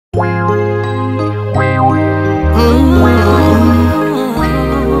The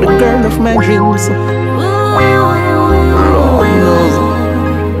girl of my dreams. Lord knows.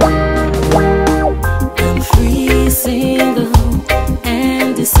 I'm free, single,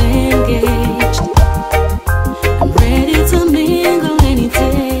 and disengaged. I'm ready to mingle any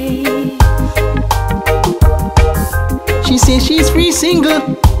day. She says she's free, single,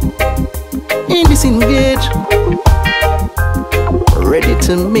 and disengaged. Ready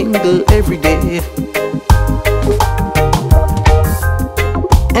to mingle every day.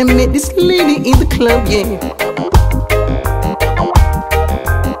 I met this lady in the club, yeah.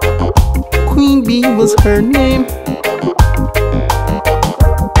 Queen Bee was her name.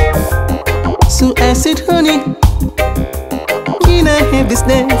 So I said, honey, can I have this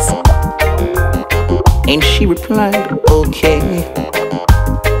dance? And she replied, okay.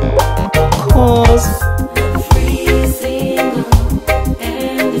 Cause I'm free, single,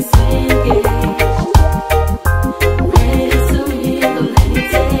 and disengaged. Ready to mingle any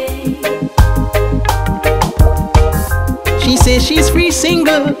day. she says she's free,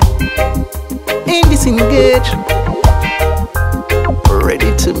 single, and disengaged.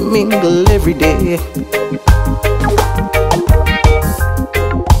 Ready to mingle every day.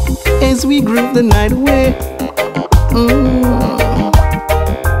 As we groove the night away,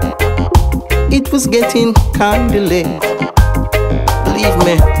 it was getting kinda late, believe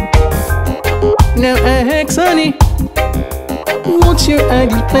me. Now I ask, honey, what's your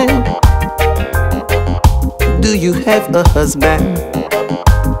ideal plan? Do you have a husband?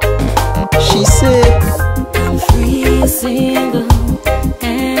 She said, I'm free, single,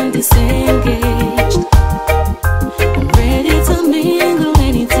 and disengaged. I'm ready to mingle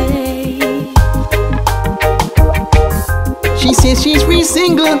any day. she says she's free,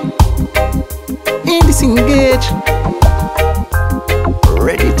 single, and disengaged.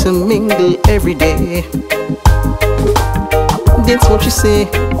 Ready to mingle every day. That's what she said.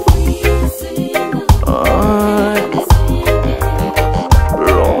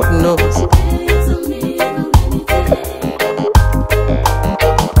 Lord knows.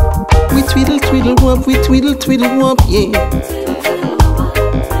 We twiddle, twiddle, wop, we twiddle, twiddle, wop, yeah.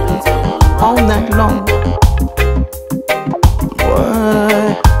 All night long.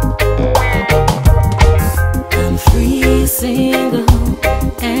 Why? I'm free, single,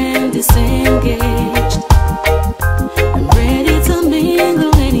 and disengaged. I'm ready to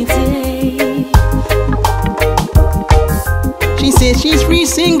mingle any day. She says she's free,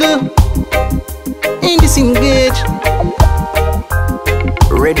 single, and disengaged.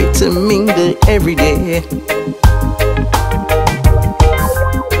 Ready to mingle every day.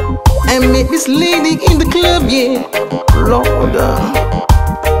 I met this lady in the club, yeah. Lord,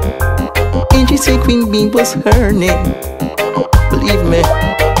 and she said Queen Bee was her name, believe me.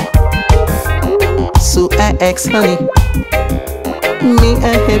 So I asked, honey, may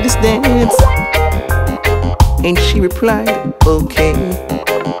I have this dance? And she replied, okay.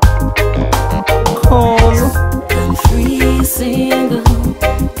 Cause I'm free, single,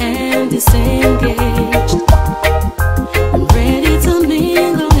 and disengaged. I'm ready to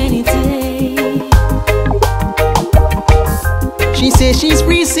mingle any day. she says she's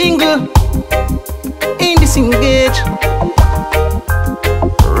free, single, and disengaged.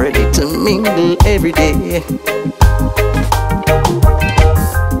 Ready to mingle every day.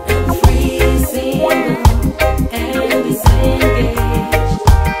 I'm free, single, and disengaged.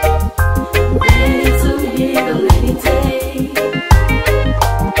 Ready to mingle any day.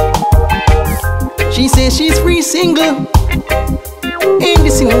 She says she's free, single, and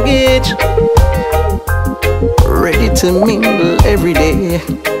disengaged. Ready to mingle every day.